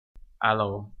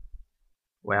Hello,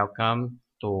 welcome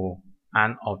to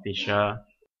Unofficial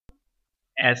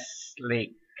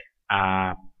S.League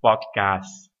podcast.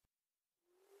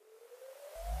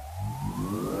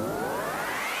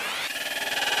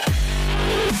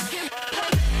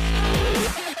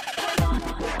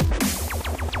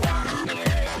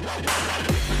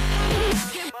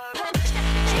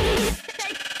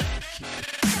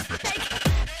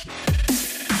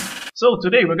 So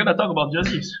today we're gonna talk about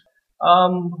jerseys.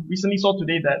 Recently saw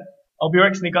today that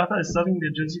Albirex Niigata is selling their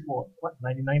jersey for what,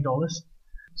 $99?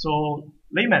 So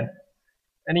layman,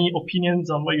 any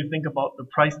opinions on what you think about the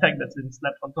price tag that's been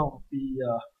slapped on top of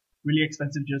the really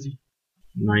expensive jersey?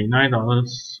 $99,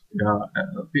 yeah,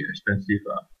 a bit expensive.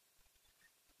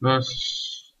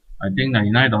 Because I think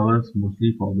 $99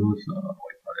 mostly for those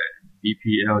what you call that,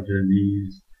 BPL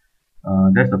jerseys.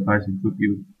 That's the price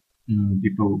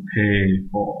people will pay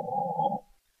for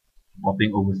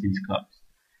supporting overseas clubs.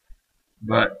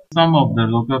 But some of the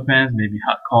local fans may be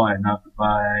hardcore enough to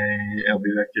buy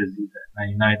LBX jerseys at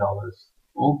 $99.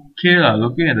 Okay lah,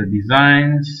 looking at the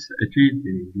designs, actually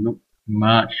they look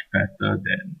much better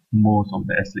than most of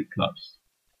the S-League clubs.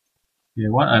 Okay,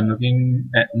 what I'm looking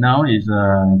at now is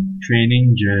a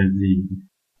training jersey.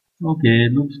 Okay,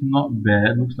 looks not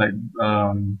bad. Looks like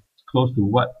close to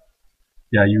what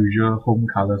their usual home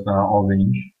colors are,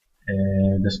 orange.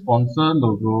 And the sponsor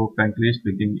logo, frankly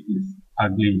speaking, is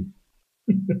ugly.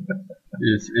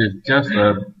 It's just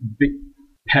a big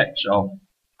patch of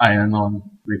iron-on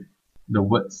with the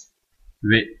words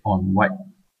red on white.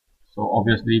 So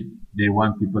obviously they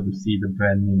want people to see the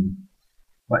brand name.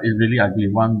 But it's really ugly.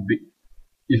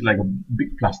 It's like a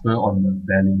big plaster on the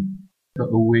belly. The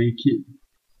away kit.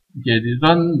 Okay, this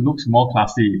one looks more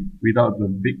classy without the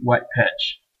big white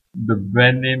patch. The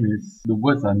brand name the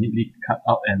words are neatly cut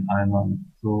out and ironed on.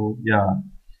 So yeah,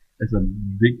 it's a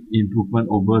big improvement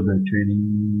over the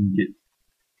training kit.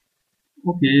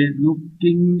 Okay,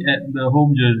 looking at the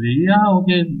home jersey, yeah,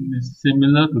 okay, it's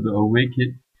similar to the away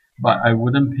kit, but I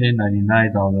wouldn't pay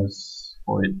 $99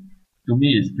 for it. To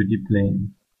me, it's pretty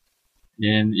plain.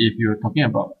 And if you're talking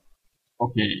about,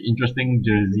 okay, interesting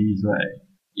jerseys, right?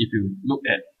 If you look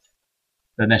at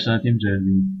the national team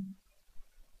jersey,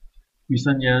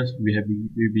 recent years we've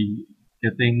been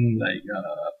getting like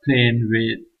plain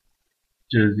red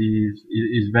jerseys.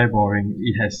 It's very boring.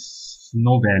 It has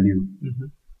no value.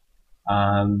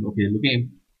 Okay,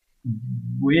 looking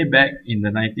way back in the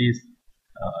 90s,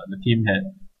 the team had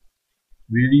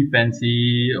really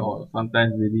fancy or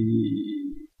sometimes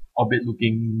really orbit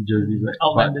looking jerseys, right?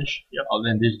 Outlandish. Yep.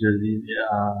 Outlandish jerseys,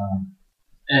 yeah.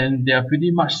 And they are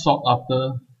pretty much sought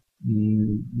after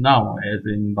now, as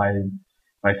in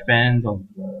by fans of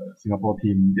the Singapore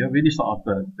team. They're really sought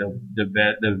after.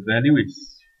 The value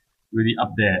is really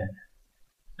up there,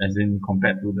 as in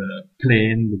compared to the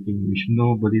plain looking, which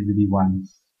nobody really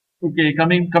wants. Okay,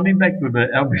 coming back to the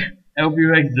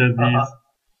LBX jerseys.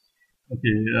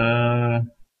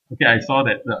 Okay, I saw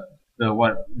that the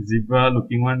what zebra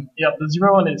looking one. Yeah, the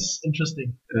zebra one is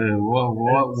interesting.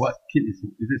 What kit is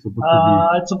it supposed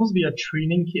to It's supposed to be a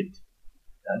training kit.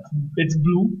 It's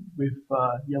blue with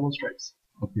yellow stripes.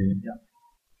 be? Okay. Yeah.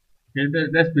 Okay,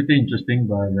 that's pretty interesting,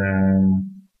 but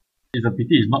it's a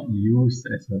pity it's not used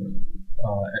as a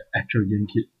actual game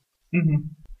kit.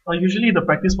 Usually the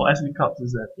practice for S-League Cups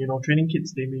is that, training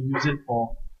kits, they may use it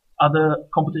for other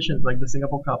competitions like the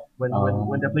Singapore Cup when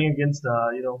they're playing against,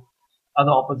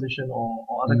 other opposition or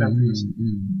other countries.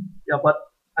 Yeah, but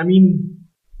I mean,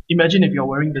 imagine if you're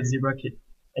wearing the zebra kit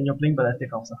and you're playing Balestier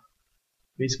Causa.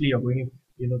 Basically, you're going,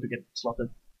 to get slaughtered.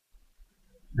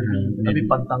 Maybe a bit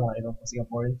pantang, for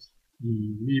Singaporeans.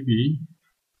 Maybe,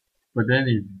 but then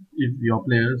if your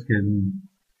players can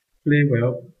play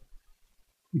well,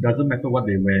 it doesn't matter what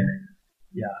they wear.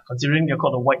 Yeah, considering they're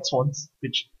called the White Swans,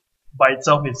 which by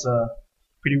itself is a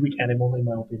pretty weak animal in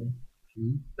my opinion.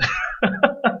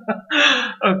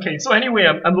 Okay, so anyway,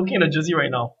 I'm looking at the jersey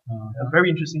right now. A very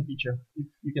interesting feature.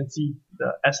 You can see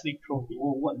the S-League trophy.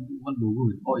 Oh, what logo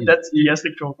is? Oh, That's the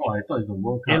S-League trophy. Oh, I thought it's the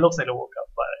World Cup. It looks like the World Cup,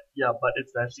 but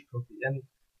it's the S-League trophy. And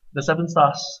the 7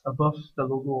 stars above the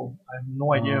logo, I have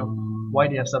no idea why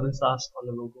they have 7 stars on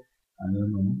the logo. I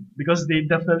don't know. Because they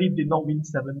definitely did not win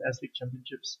 7 S-League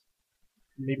championships.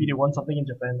 Maybe they won something in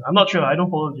Japan. I'm not sure. I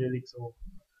don't follow J-League, so.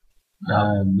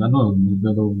 No,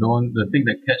 the thing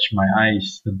that catch my eye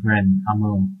is the brand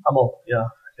Hummel. Hummel, yeah.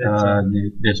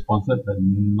 They sponsored the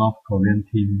North Korean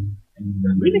team in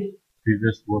the Really?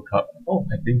 previous World Cup. Oh.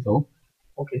 I think so.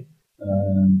 Okay.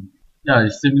 Yeah,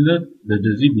 it's similar. The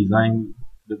jersey design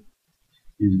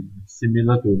is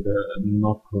similar to the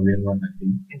North Korean one, I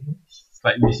think.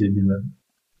 Slightly similar.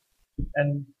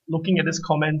 And looking at his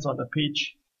comments on the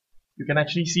page, you can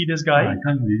actually see this guy. I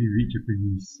can't really read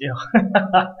Japanese. Yeah.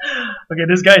 Okay,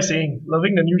 this guy is saying,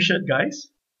 loving the new shirt, guys.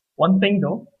 One thing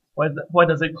though, why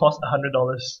does it cost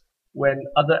 $100 when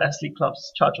other S.League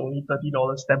clubs charge only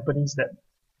 $30? Is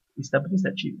Tampines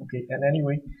that cheap? Okay, and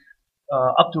anyway,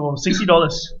 up to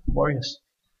 $60 Warriors.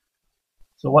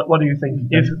 So what do you think?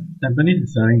 If Tampines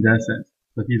is selling theirs at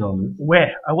 $30.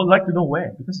 where? I would like to know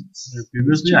where, because it's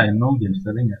Previously, I know they're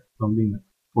selling at something like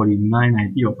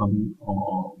 $49.90 or something,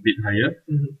 or a bit higher.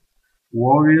 Mhm.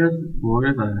 Warriors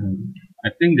are, I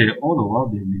think they all the while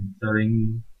they've been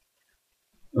selling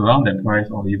around that price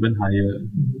or even higher.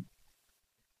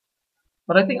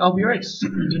 But I think Albirex,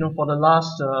 for the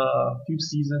last few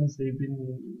seasons, they've been.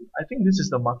 I think this is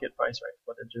the market price, right,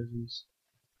 for the jerseys.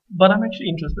 But I'm actually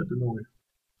interested to know if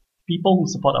people who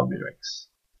support Albirex,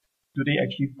 do they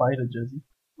actually buy the jersey?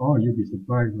 Oh, you'll be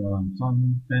surprised.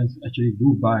 Some fans actually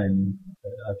do buy.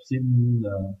 I've seen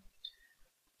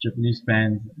Japanese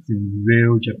fans, as in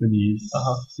real Japanese,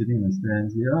 sitting in the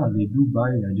stands. Yeah, they do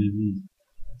buy their jerseys.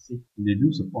 I see. They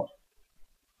do support.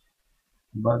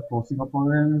 But for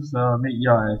Singaporeans,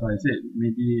 as I said,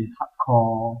 maybe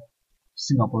hardcore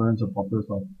Singaporean supporters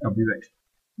of LBX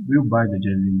will buy the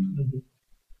jersey. Mm-hmm.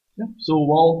 Yeah. So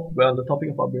while we're on the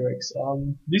topic of Albirex,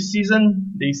 this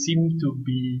season they seem to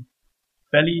be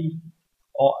fairly,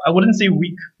 or I wouldn't say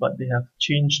weak, but they have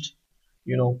changed,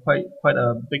 quite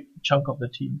a big chunk of the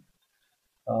team.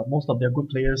 Most of their good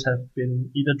players have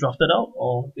been either drafted out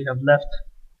or they have left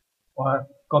or have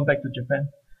gone back to Japan.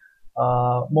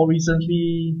 More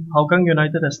recently, Hougang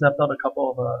United has snapped out a couple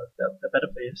of the better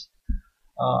players.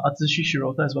 Atsushi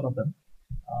Shirota is one of them.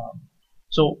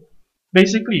 So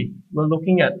basically, we're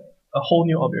looking at a whole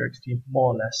new Albirex team,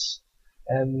 more or less.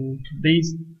 And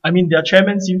their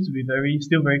chairman seems to be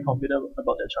still very confident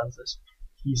about their chances.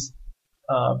 He's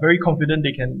very confident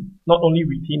they can not only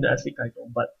retain the S.League title,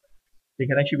 but they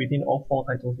can actually retain all 4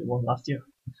 titles they won last year.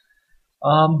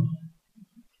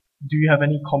 Do you have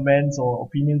any comments or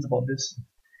opinions about this?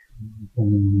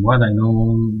 From what I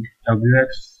know, LBX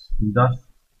does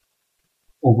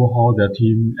overhaul their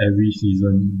team every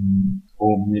season,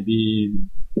 or maybe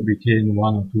retain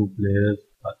 1 or 2 players,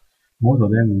 but most of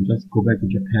them will just go back to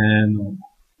Japan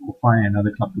or find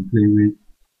another club to play with.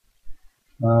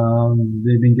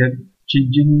 They've been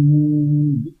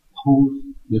changing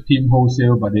the team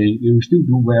wholesale, but they will still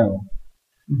do well.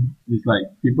 It's like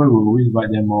people will always write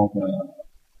them off.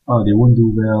 They won't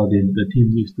do well. The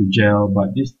team needs to gel.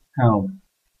 But this kind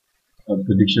of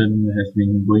prediction has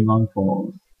been going on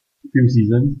for a few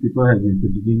seasons. People have been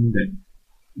predicting that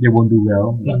they won't do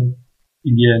well, but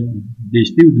in the end, they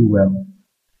still do well.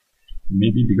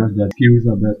 Maybe because their skills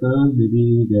are better.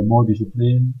 Maybe they're more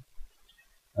disciplined.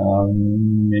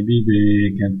 Maybe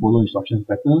they can follow instructions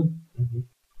better.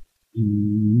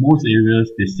 In most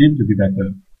areas, they seem to be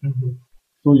better.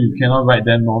 So you cannot write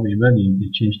them off even if they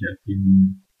change their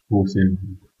team wholesale.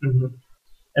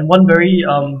 And one very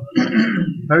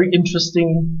very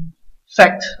interesting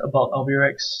fact about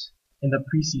Albirex in the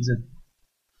preseason: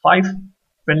 5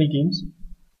 friendly games,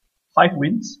 5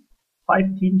 wins,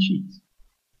 5 clean sheets.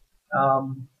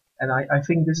 And I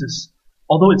think this is,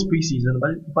 although it's preseason,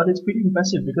 but it's pretty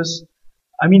impressive because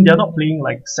they're not playing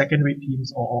like second-rate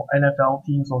teams or NFL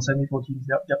teams or semi-pro teams.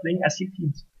 They're playing S.League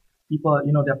teams. People,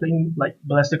 they're playing like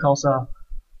Balestier Khalsa.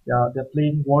 They're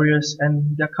playing Warriors,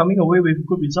 and they're coming away with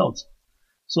good results.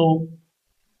 So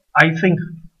I think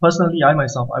personally, I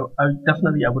myself, I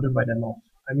wouldn't write them off.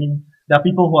 There are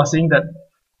people who are saying that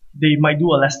they might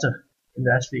do a Leicester in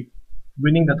the S.League,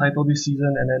 winning the title this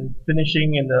season and then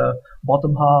finishing in the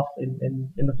bottom half in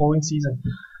the following season.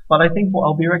 But I think for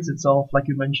Albirex itself, like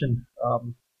you mentioned,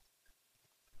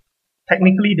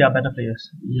 technically they are better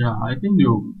players. Yeah, I think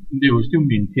they will still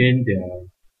maintain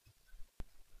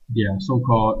their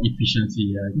so-called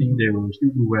efficiency. I think they will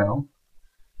still do well.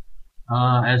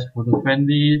 As for the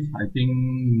friendlies, I think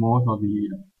most of the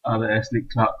other S.League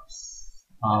clubs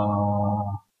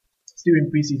are still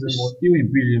in preseason mode. Still in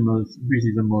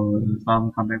preseason mode.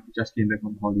 Some just came back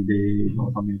from holiday or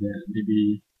something like that.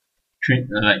 Maybe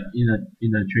like in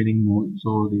a training mode,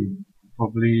 so they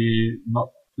probably not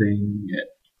playing at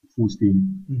full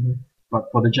steam. But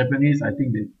for the Japanese, I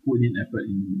think they put in effort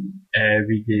in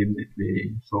every game they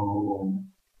play. So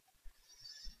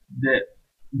that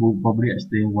will probably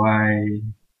explain why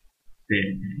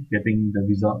they're getting the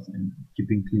results and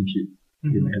keeping clean sheets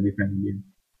in every friendly game.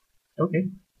 Okay.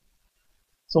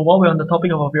 So while we're on the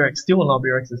topic of Albirex, still on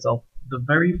Albirex itself, the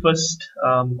very first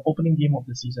opening game of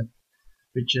the season,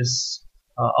 which is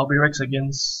Albirex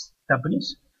against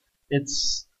Tampines,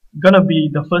 it's gonna be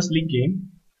the first league game.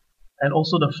 and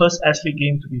also the first S.League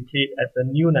game to be played at the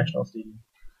new National Stadium.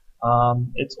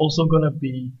 It's also going to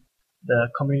be the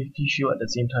Community Shield at the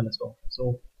same time as well.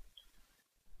 So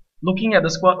looking at the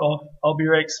squad of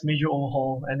Albirex, major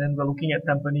overhaul, and then we're looking at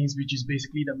Tampines, which is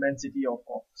basically the Man City of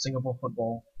Singapore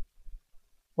football.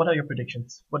 What are your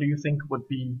predictions? What do you think would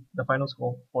be the final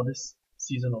score for this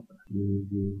season opener?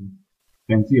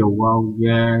 Fancy a wild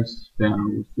guess, then I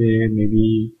would say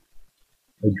maybe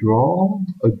a draw,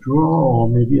 or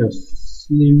maybe a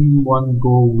slim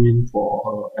one-goal win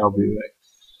for Albirex.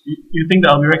 You think the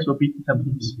Albirex will beat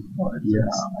Tampines? Yeah,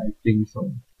 I think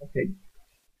so. Okay.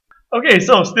 Okay,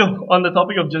 so still on the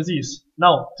topic of jerseys.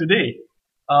 Now, today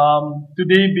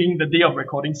being the day of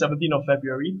recording, 17th of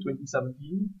February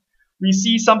 2017, we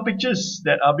see some pictures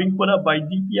that are being put up by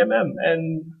DPMM,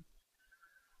 and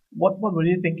what were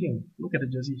they thinking? Look at the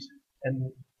jerseys,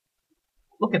 and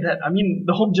look at that. I mean,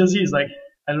 the home jersey is like,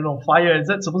 I don't know, fire. Is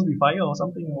that supposed to be fire or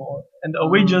something? And the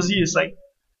away jersey is like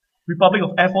Republic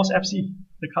of Air Force FC,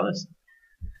 the colors.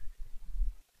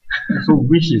 So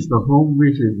which is the home,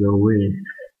 which is the away?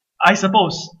 I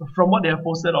suppose from what they have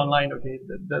posted online, okay,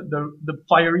 the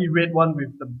fiery red one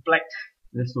with the black,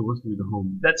 That's supposed to be the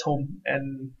home. that's home,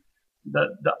 and the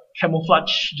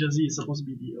camouflage jersey is supposed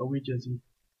to be the away jersey.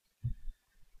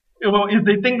 Well, if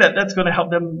they think that that's going to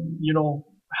help them,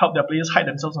 help their players hide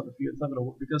themselves on the field, it's not going to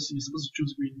work because you're supposed to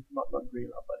choose green, not grey,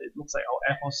 but it looks like our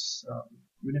Air Force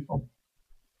uniform.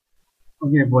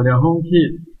 Okay, for their home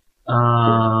kit,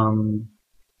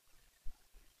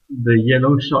 the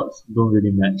yellow shorts don't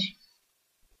really match.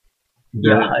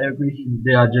 Yeah, I agree.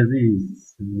 Their jersey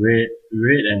is red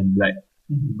and black,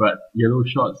 but yellow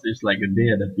shorts is like a day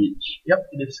at the beach. Yep,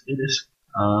 it is. It is.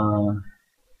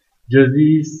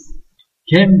 Jerseys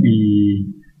can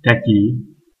be tacky,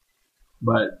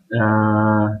 but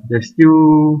there's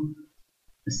still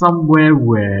somewhere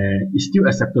where it's still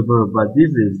acceptable, but this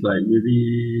is like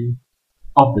really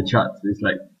off the charts. It's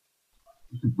like,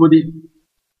 to put it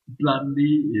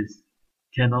bluntly, is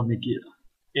cannot make it.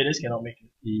 It is cannot make it.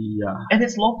 Yeah. And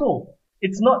it's Lotto.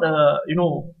 It's not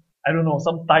I don't know,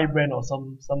 some Thai brand or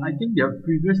some. I think their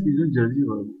previous season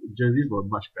jerseys were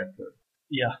much better.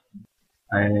 Yeah.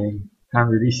 I can't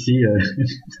really see a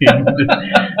thing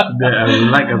that I would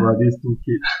like about these two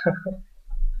kids.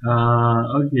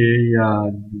 Okay, yeah.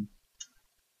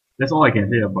 That's all I can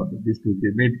say about these two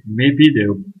kids. Maybe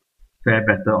they'll fare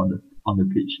better on the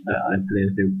pitch. They'll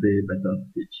play better on the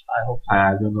pitch. I hope so.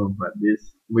 I don't know, but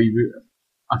we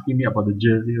asking me about the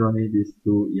jerseys only, these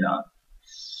two, yeah.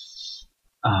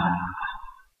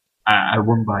 I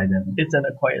won't buy them. It's an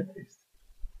acquired taste.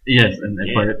 Yes, an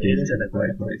acquired taste. It is an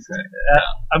acquired taste. Right.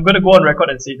 I'm going to go on record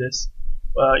and say this.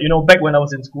 Back when I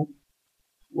was in school,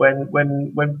 when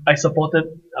I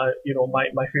supported,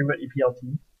 my favorite EPL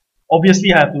team,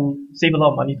 obviously I have to save a lot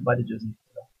of money to buy the jersey.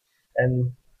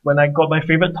 And when I got my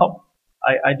favorite top,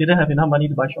 I didn't have enough money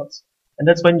to buy shorts. And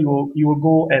that's when you will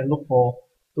go and look for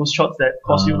those shorts that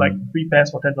cost you like 3 pairs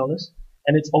for $10,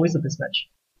 and it's always a mismatch.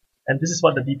 And this is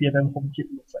what the DPMM home kit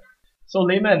looks like. So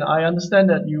Layman, I understand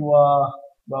that you are,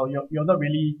 you're not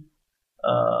really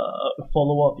a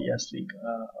follower of the S.League.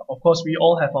 Of course, we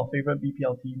all have our favorite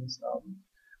BPL teams,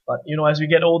 but as we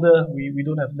get older, we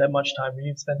don't have that much time. We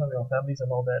need to spend time with our families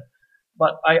and all that.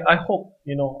 But I hope,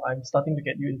 I'm starting to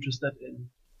get you interested in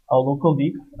our local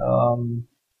league.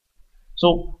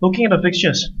 So looking at the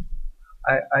fixtures,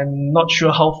 I'm not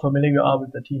sure how familiar you are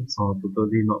with the teams. Oh,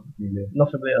 totally not familiar. Not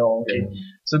familiar at all. Okay. Yeah.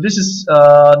 So these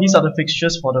are the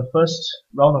fixtures for the first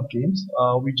round of games.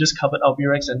 We just covered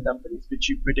Albirex and Tampines, which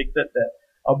you predicted that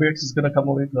Albirex is going to come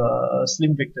up with a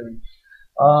slim victory.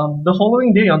 The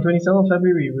following day, on 27th of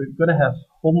February, we're going to have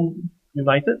Home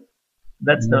United.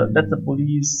 That's the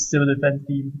police civil defense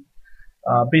team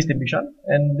based in Bishan,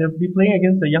 and they'll be playing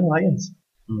against the Young Lions.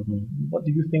 Mm-hmm. What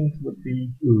do you think would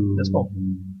be the score?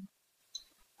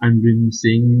 I've been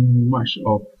seeing much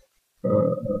of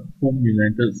Home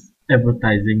United's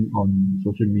advertising on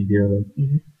social media,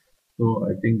 so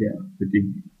I think they are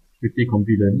pretty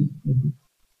confident.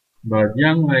 But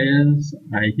Young Lions,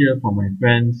 I hear from my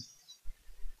friends,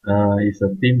 is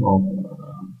a team of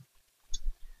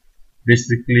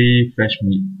basically fresh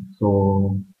meat.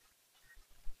 So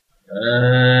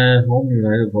Home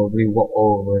United probably walk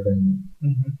all over them.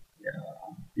 Yeah.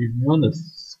 If you want a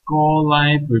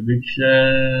scoreline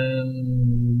prediction,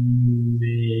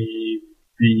 maybe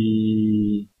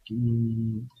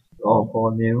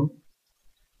 4-0.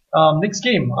 Next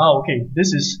game. Okay.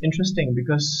 This is interesting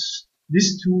because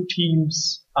these two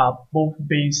teams are both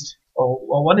based,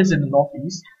 or one is in the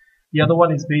northeast, the other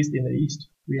one is based in the east.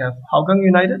 We have Hougang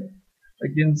United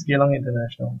against Geylang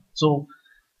International. So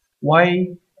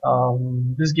why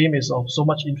This game is of so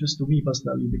much interest to me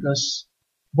personally because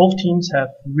both teams have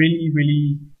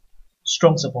really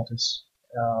strong supporters.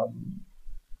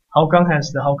 Hougang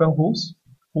has the Hougang Bulls,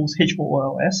 who's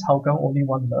HOOLS, Hougang Only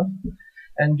One Love.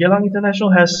 And Geylang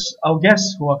International has our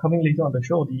guests who are coming later on the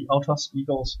show, the Ultras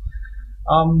Eagles.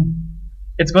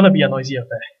 It's going to be a noisy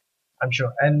affair, I'm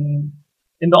sure. And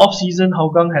in the off season,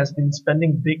 Hougang has been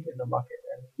spending big in the market.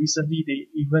 And recently, they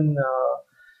even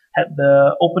had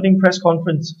the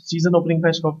season opening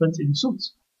press conference in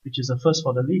suits, which is a first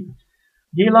for the league.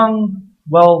 Geylang,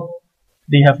 well,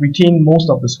 they have retained most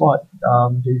of the squad.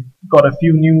 They've got a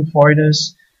few new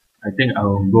foreigners. I think I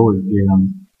will go with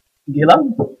Geylang.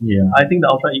 Geylang? Yeah. I think the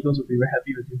Ultra Eagles will be very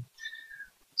happy with you.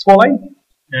 Scoreline?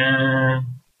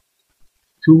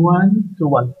 2-1.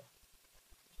 2-1.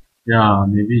 Yeah,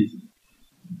 maybe it's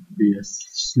be a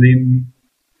slim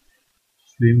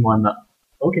one up.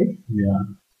 Okay. Yeah.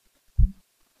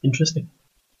 Interesting.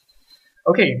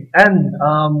 Okay, and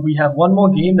we have one more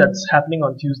game that's happening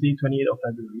on Tuesday, 28th of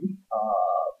February.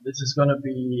 This is going to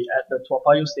be at the Toa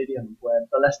Payoh Stadium where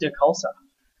Balestier Khalsa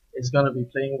is going to be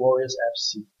playing Warriors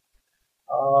FC.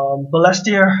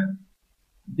 Balestier,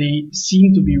 they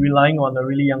seem to be relying on a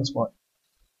really young squad.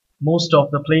 Most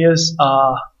of the players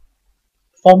are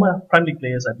former Prime League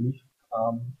players, I believe,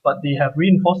 but they have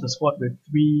reinforced the squad with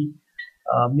 3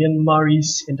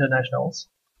 Myanmarese internationals.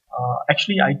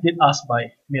 Actually, I did ask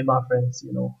my Myanmar friends,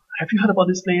 have you heard about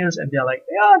these players? And they're like,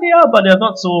 yeah, they are, but they're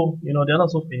not so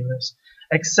famous.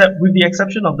 Except with the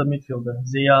exception of the midfielder,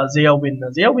 Zaya Win.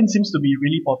 Zaya Win seems to be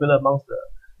really popular amongst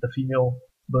the female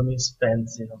Burmese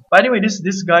fans, But anyway,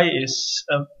 this guy is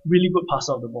a really good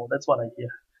passer of the ball. That's what I hear.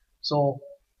 So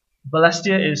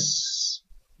Balestier is,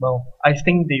 well, I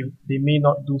think they may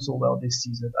not do so well this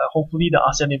season. Hopefully the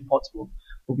ASEAN imports will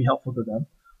be helpful to them.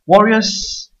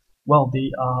 Warriors, well,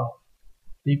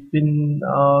 they've been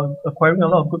acquiring a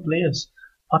lot of good players,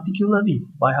 particularly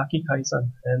by Haki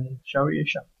Kaisan and Shari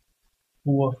Asia,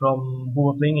 who were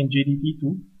playing in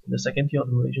JDP2, the second tier of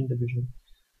the Malaysian division.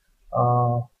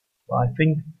 I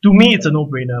think to me it's a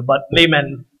no-brainer, but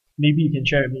layman, maybe you can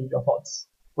share with me your thoughts.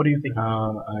 What do you think?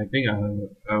 I think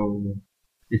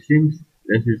it seems,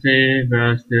 as you say,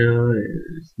 Balestier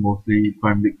is mostly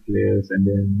Prime League players and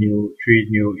then 3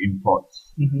 new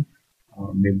imports. Mm-hmm.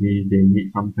 Maybe they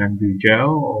need some time to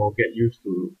gel or get used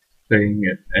to playing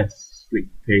at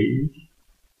S.League pace.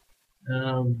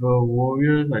 The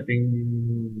Warriors, I think,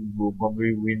 will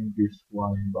probably win this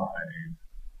one by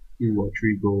 2 or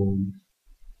 3 goals.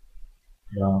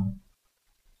 Yeah.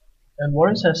 And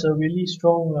Warriors has a really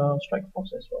strong strike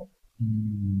force as well.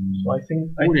 So I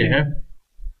think. Who they have?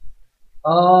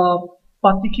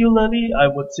 Particularly, I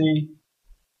would say,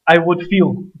 I would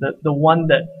feel that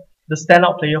the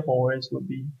standout player for Warriors would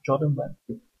be Jordan Webb,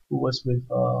 who was with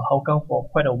Hougang for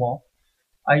quite a while.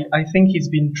 I think he's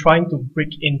been trying to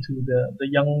break into the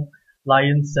young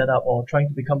Lions setup or trying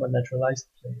to become a naturalized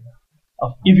player.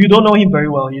 If you don't know him very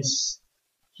well, he's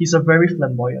a very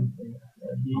flamboyant player.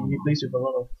 He plays with a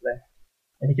lot of flair,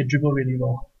 and he can dribble really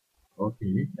well.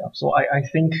 Okay. Yeah, so I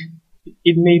think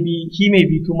he may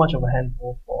be too much of a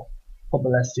handful for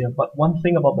Balestier. But one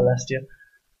thing about Balestier,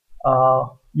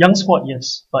 young squad,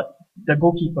 yes, but the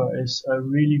goalkeeper is a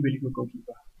really good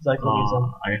goalkeeper. I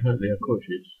heard their coach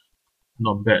is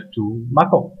not bad too.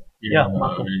 Marco. Yeah,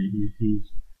 Marco.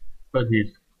 He's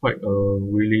quite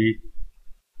really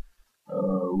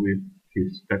with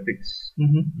his tactics.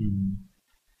 Mm-hmm.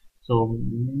 So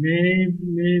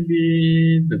maybe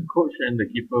the coach and the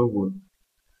keeper would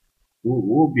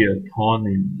be a thorn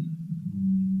in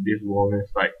this Warriors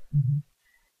side. Mm-hmm.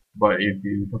 But if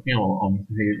you're talking on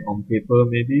paper,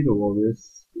 maybe the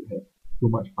Warriors have too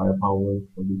much firepower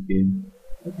for this game.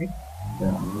 Okay.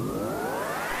 Yeah.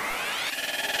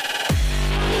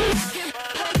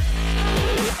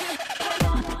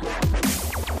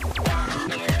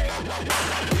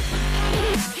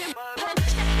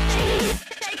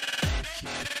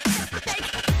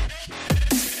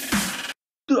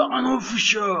 The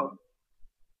Unofficial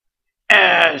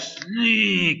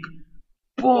S.League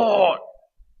podcast.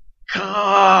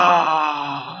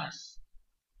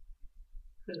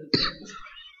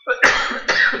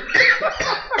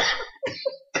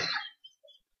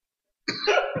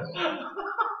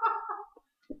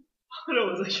 That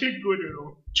was actually good,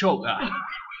 Choke.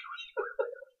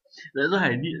 That's why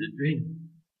I need a drink.